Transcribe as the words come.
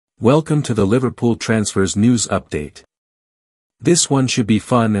Welcome to the Liverpool Transfers News Update. This one should be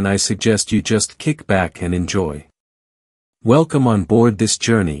fun and I suggest you just kick back and enjoy. Welcome on board this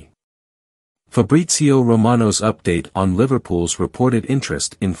journey. Fabrizio Romano's update on Liverpool's reported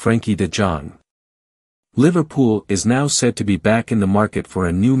interest in Frenkie de Jong. Liverpool is now said to be back in the market for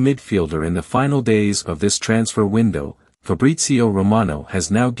a new midfielder in the final days of this transfer window. Fabrizio Romano has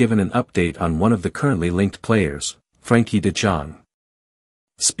now given an update on one of the currently linked players, Frenkie de Jong.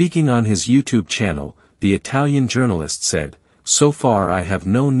 Speaking on his YouTube channel, the Italian journalist said, "So far I have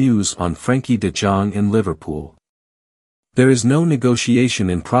no news on Frenkie de Jong in Liverpool. There is no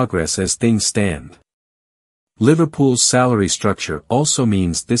negotiation in progress as things stand. Liverpool's salary structure also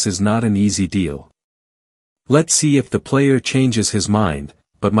means this is not an easy deal. Let's see if the player changes his mind,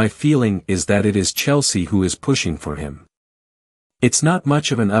 but my feeling is that it is Chelsea who is pushing for him." It's not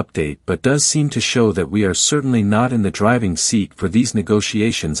much of an update but does seem to show that we are certainly not in the driving seat for these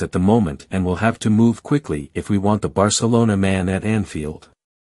negotiations at the moment and will have to move quickly if we want the Barcelona man at Anfield.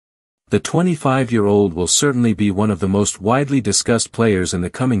 The 25-year-old will certainly be one of the most widely discussed players in the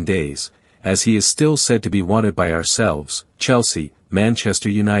coming days, as he is still said to be wanted by ourselves, Chelsea, Manchester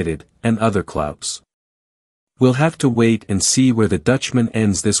United, and other clubs. We'll have to wait and see where the Dutchman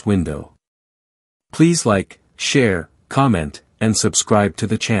ends this window. Please like, share, comment, and subscribe to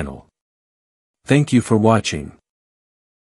the channel. Thank you for watching.